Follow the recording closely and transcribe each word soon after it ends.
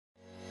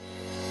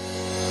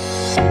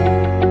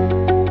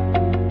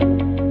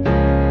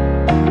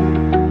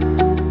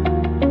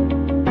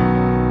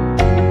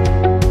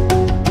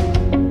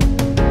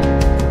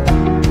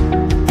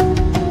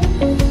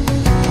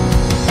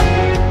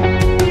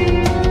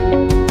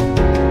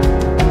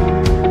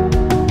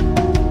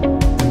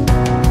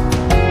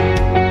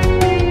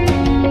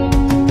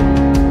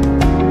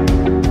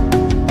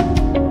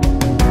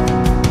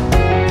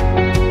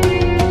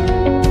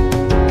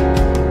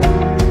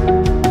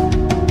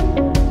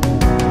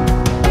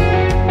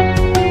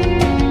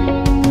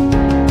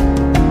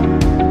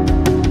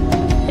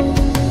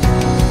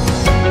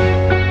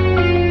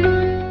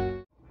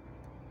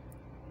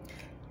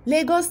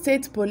Lagos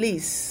State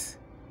Police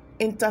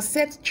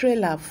intercept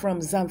trailer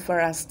from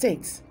Zåmfårå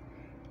State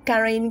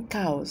carrying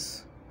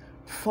cows,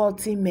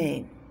 40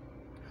 men.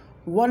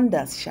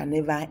 Wonders shall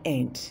never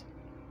end.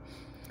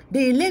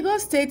 The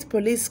Lagos State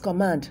Police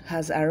Command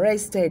has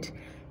arrested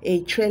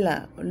a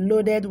trailer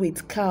loaded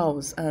with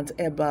cows and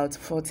about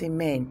 40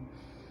 men.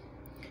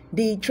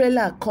 The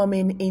trailer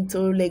coming into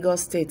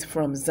Lagos State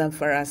from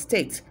Zåmfårå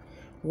State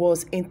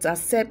was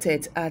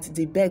intercepted at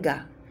the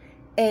Berger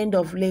end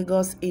of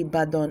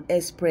Lagos-Ibadan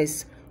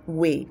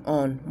Expressway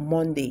on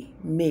Monday,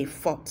 May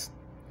 4th.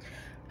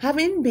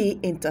 Having been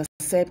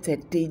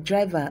intercepted, the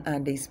driver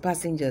and his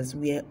passengers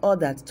were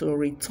ordered to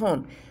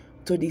return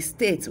to the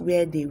state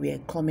where they were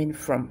coming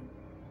from.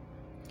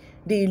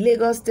 The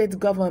Lagos State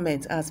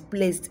government has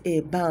placed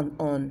a ban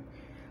on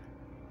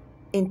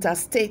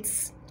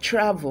interstate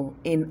travel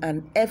in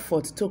an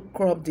effort to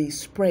curb the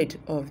spread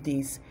of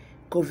this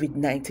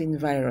COVID-19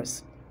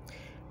 virus.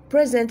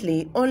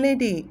 Presently, only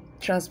the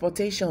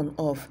transportation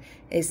of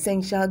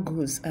essential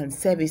goods and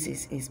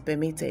services is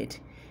permitted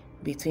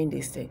between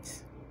the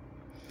states.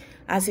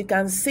 As you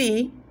can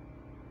see,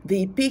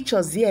 the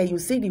pictures here, you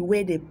see the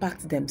way they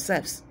packed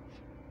themselves.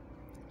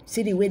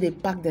 See the way they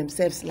pack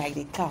themselves like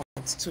the cows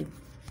too.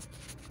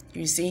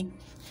 You see?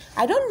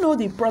 I don't know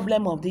the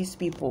problem of these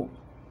people.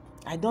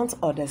 I don't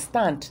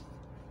understand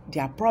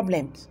their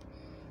problems.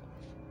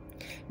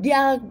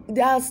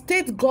 Their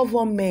state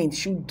government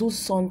should do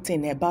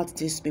something about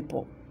these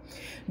people.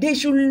 They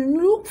should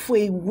look for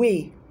a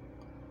way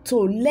to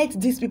let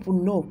these people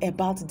know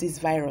about this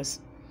virus.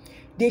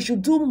 They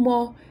should do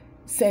more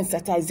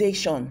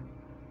sensitization.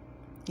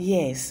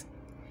 Yes.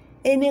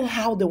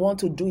 Anyhow they want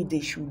to do it,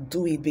 they should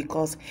do it,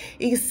 because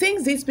it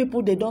seems these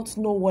people, they don't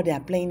know what they are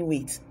playing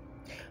with.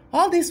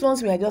 All these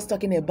ones we are just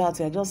talking about,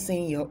 we are just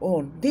saying your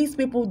own. These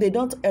people, they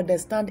don't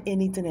understand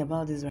anything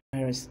about this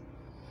virus.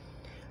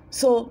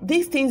 So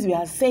these things we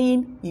are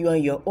saying, you are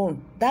your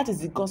own. That is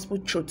the gospel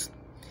truth.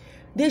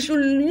 They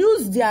should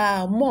use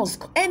their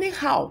mosque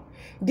anyhow,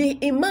 the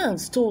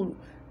imams, to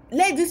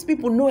let these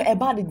people know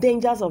about the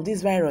dangers of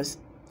this virus.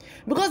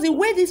 Because the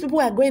way these people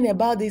are going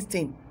about this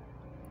thing,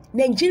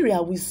 Nigeria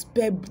will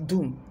spare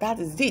doom. That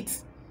is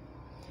it.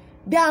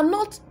 They're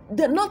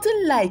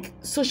nothing like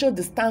social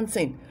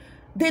distancing.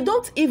 They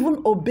don't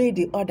even obey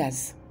the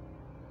orders.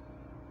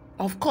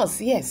 Of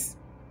course, yes.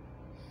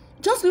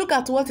 Just look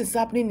at what is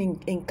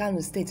happening in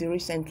Kano State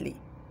recently.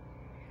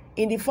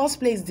 In the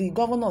first place, the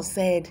governor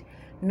said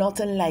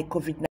nothing like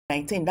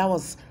COVID-19. That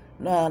was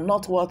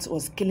not what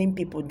was killing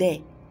people there.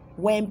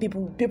 When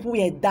people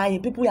were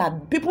dying, people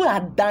are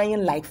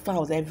dying like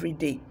fowls every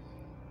day.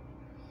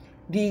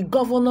 The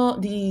governor,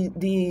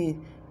 the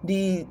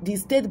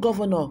state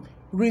governor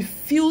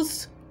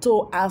refused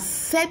to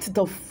accept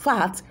the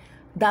fact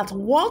that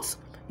what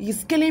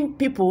is killing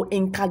people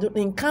in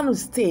Kano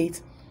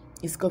State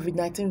is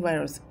COVID-19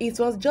 virus. It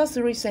was just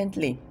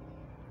recently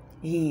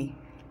he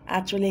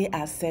actually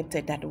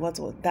accepted that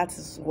that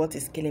is what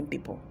is killing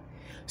people.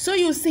 So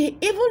you see,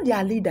 even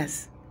their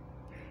leaders,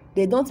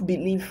 they don't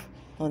believe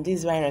on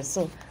this virus.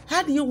 So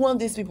how do you want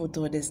these people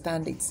to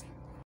understand it?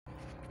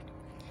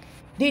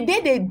 The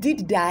day they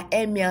did their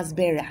emir's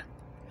burial,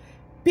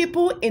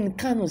 people in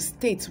Kano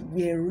State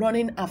were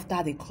running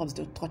after the corpse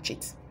to touch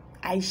it.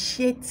 I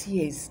shed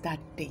tears that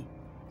day.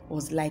 I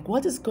was like,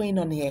 what is going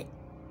on here?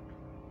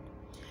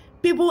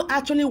 People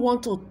actually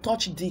want to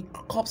touch the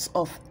corpse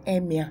of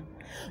emir.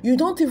 You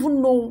don't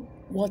even know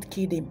what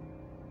killed him.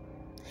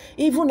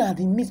 Even at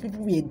the meet,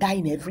 people were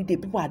dying every day.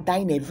 People are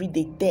dying every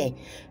day there.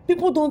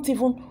 People don't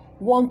even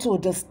want to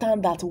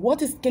understand that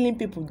what is killing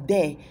people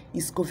there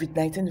is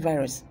COVID-19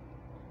 virus.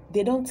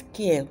 They don't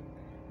care.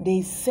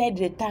 They said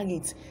they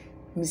target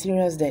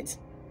mysterious death.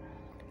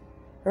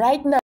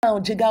 Right now,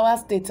 Jigawa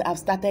State have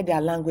started their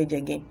language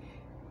again.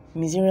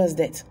 Mysterious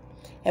death.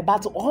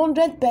 About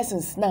 100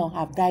 persons now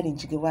have died in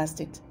Jigawa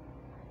State.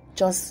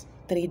 Just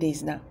 3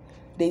 days now.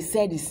 They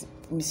said it's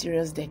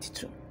mysterious death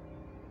too.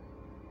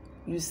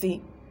 You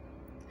see,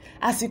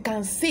 as you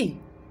can see,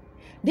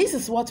 this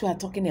is what we are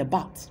talking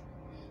about.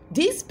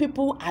 These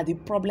people are the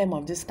problem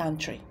of this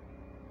country.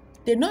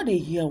 They know they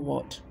hear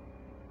word.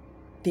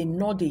 They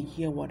know they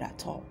hear word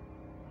at all.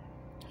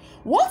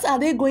 What are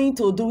they going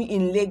to do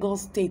in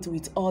Lagos State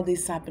with all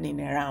this happening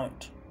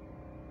around?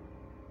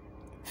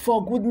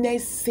 For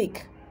goodness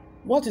sake,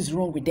 what is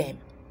wrong with them?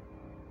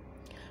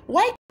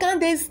 Why can't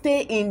they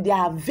stay in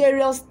their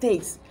various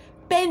states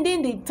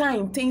pending the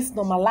time things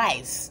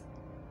normalize?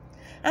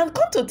 And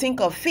come to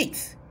think of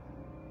it,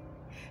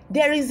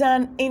 there is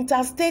an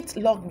interstate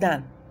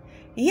lockdown,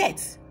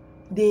 yet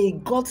they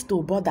got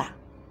to border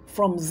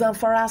from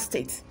Zåmfårå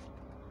State.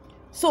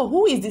 So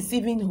who is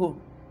deceiving who?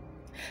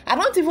 I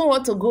don't even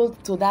want to go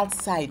to that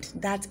side,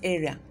 that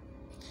area.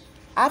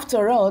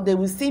 After all, they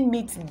will still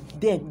meet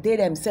them, they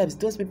themselves,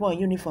 those people in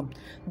uniform.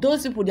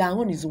 Those people, their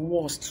own is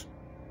worst.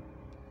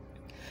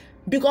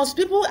 Because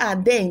people are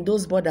there in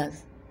those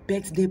borders,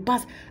 but they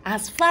pass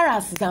as far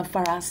as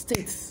Zåmfårå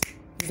State.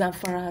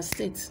 Zåmfårå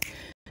State.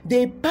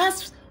 They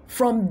pass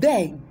from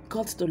there,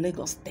 got to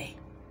Lagos there.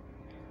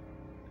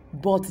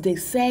 But they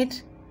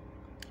said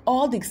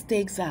all the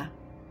states are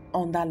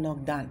under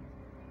lockdown.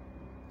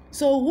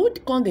 So who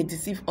can't they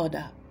deceive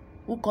other?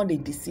 Who can't they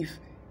deceive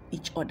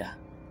each other?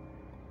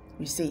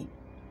 You see.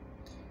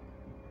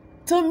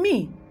 To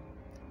me,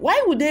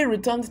 why would they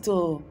return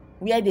to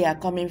where they are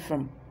coming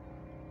from?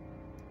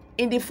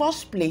 In the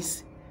first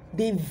place,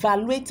 they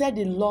violated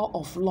the law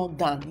of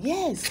lockdown.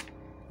 Yes,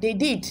 they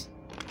did.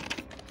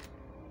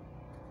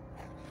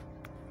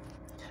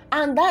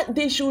 And that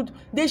they should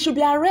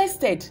be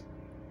arrested,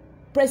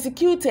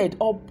 prosecuted,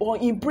 or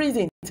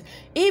imprisoned.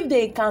 If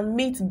they can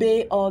meet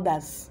bail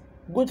orders,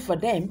 good for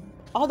them.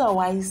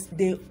 Otherwise,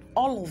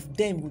 all of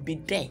them will be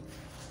there.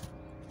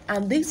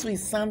 And this will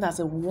sound as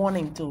a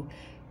warning to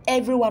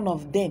every one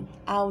of them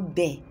out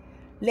there.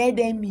 Let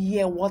them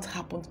hear what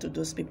happened to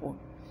those people.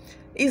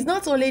 It's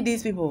not only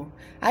these people.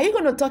 Are you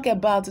going to talk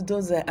about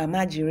those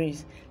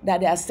Amajiris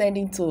that they are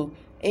sending to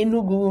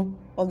Enugu,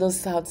 or those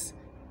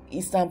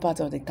southeastern part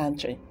of the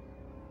country?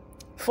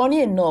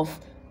 Funny enough,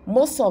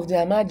 most of the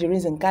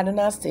Amajiris in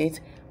Kaduna State,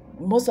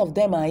 most of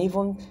them are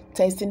even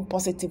testing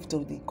positive to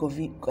the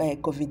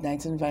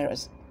COVID-19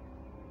 virus.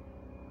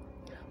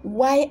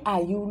 Why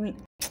are you...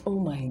 Oh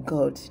my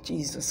God,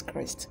 Jesus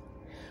Christ.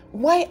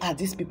 Why are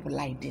these people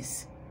like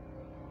this?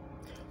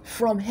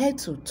 From head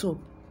to toe,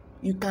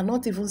 you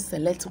cannot even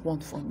select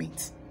one from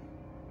it.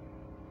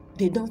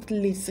 They don't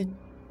listen.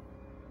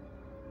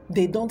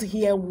 They don't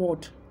hear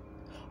word.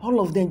 All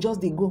of them just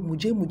they go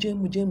muje, muje,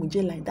 muje,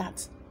 muje like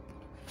that.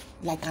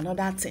 Like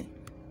another thing.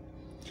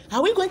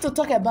 Are we going to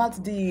talk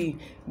about the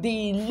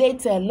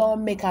late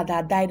lawmaker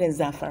that died in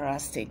Zåmfårå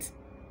state?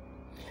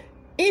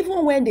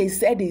 Even when they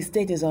said the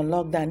state is on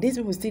lockdown, these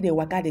people still they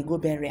waka, they go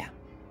burial.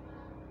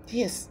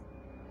 Yes.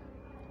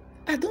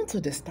 I don't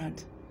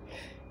understand.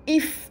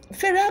 If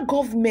federal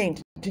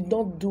government did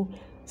not do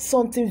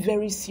something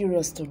very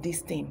serious to this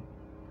thing,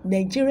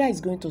 Nigeria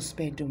is going to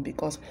spare doom,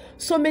 because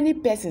so many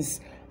persons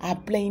are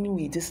playing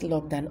with this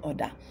lockdown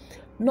order.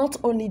 Not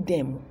only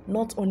them,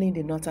 not only in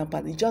the northern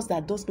part, it's just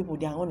that those people,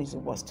 their own is the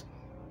worst.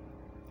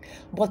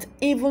 But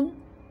even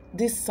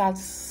this south,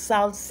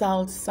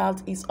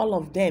 is all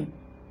of them.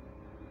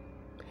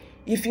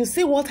 If you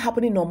see what's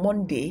happening on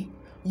Monday,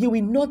 you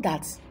will know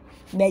that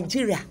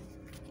Nigeria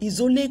is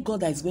only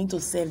God that is going to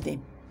save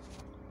them.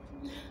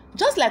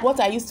 Just like what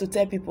I used to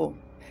tell people,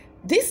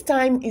 this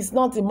time is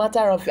not a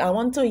matter of I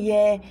want to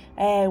hear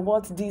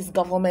what this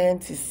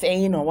government is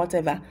saying or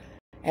whatever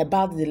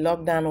about the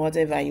lockdown or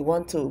whatever. You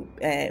want to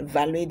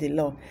evaluate the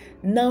law.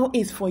 Now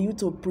it's for you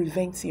to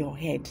prevent your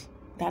head.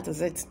 That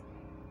is it.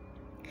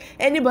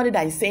 Anybody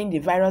that is saying the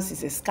virus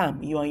is a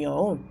scam, you on your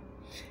own.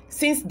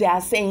 Since they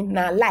are saying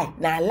nah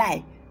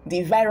lie,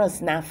 the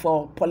virus now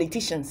for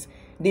politicians,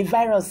 the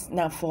virus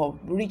now for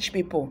rich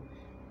people,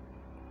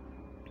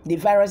 the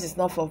virus is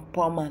not for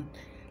poor man.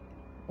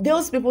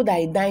 Those people that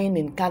are dying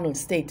in Kano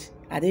State,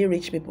 are they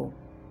rich people?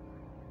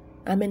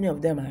 How many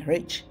of them are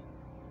rich?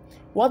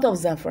 What of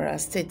Zåmfårå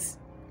State?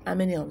 How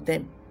many of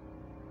them?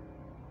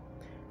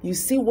 You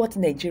see what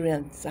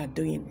Nigerians are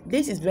doing.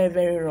 This is very,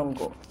 very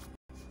wrong.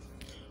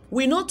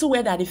 We know too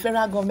well that the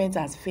federal government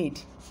has failed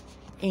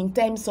in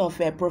terms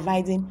of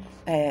providing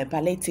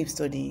palliatives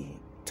to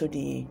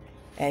the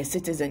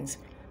citizens.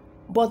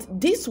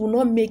 But this will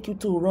not make you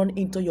to run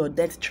into your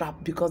death trap,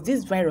 because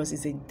this virus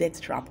is a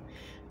death trap.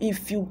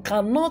 If you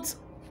cannot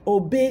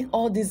obey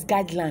all these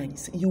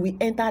guidelines, you will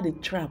enter the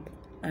trap,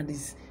 and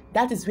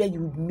that is where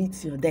you will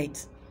meet your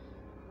death.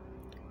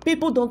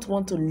 People don't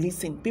want to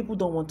listen. People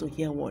don't want to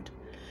hear word.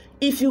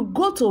 If you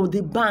go to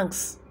the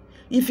banks,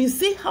 if you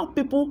see how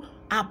people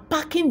are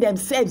packing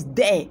themselves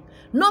there,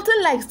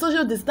 nothing like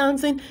social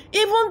distancing.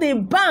 Even the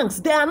banks,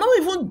 they are not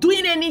even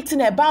doing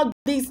anything about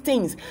these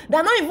things. They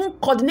are not even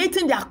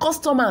coordinating their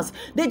customers.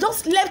 They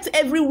just left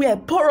everywhere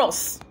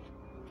porous.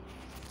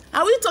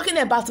 Are we talking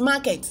about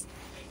markets?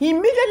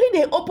 Immediately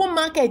they open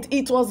market,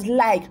 it was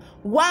like,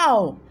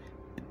 wow.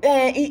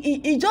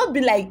 It just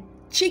be like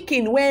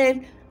chicken,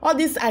 when all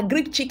this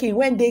Greek chicken,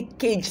 when they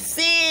cage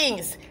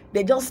sings,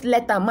 they just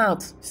let them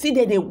out. See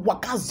that they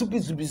waka zubi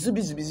zubi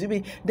zubi zubi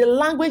zubi. The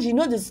language, you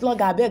know, the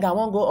slug I beg I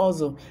won't go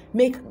also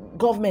make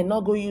government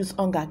not go use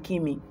hunger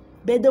kill me.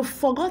 But they've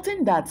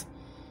forgotten that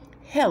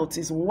health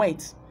is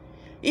wealth.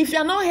 If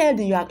you're not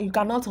healthy, you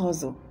cannot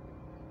hustle.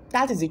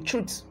 That is the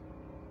truth.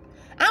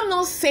 I'm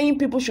not saying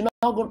people should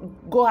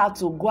not go out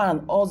to go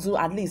and hustle,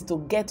 at least to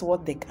get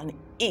what they can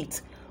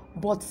eat.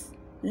 But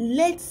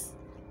let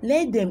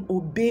them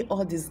obey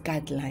all these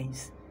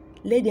guidelines.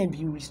 Let them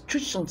be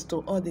restrictions to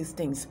all these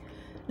things.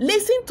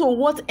 Listen to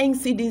what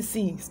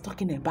NCDC is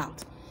talking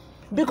about.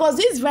 Because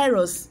this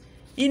virus,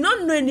 you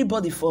don't know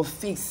anybody for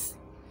face.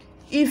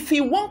 If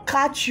he won't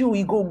catch you,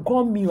 he go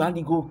gum you and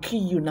he go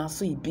kill you. Now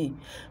so it be.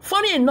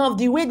 Funny enough,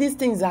 the way these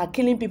things are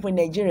killing people in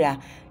Nigeria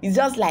is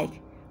just like,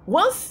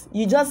 once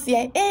you just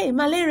say, hey,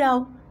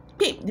 malaria,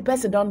 the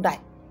person don't die.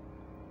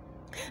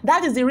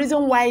 That is the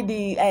reason why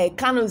the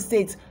Kano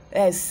State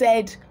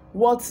said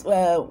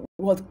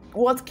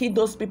what killed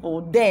those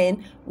people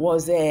then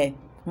was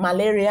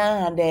malaria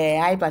and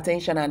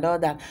hypertension and all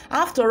that.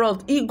 After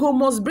all, ego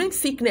must bring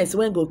sickness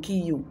when go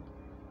kill you.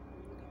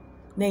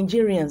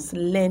 Nigerians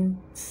learn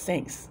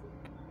sense.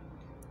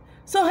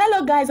 So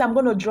hello guys, I'm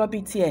going to drop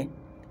it here.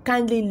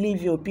 Kindly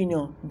leave your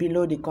opinion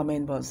below the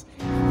comment box.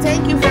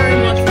 Thank you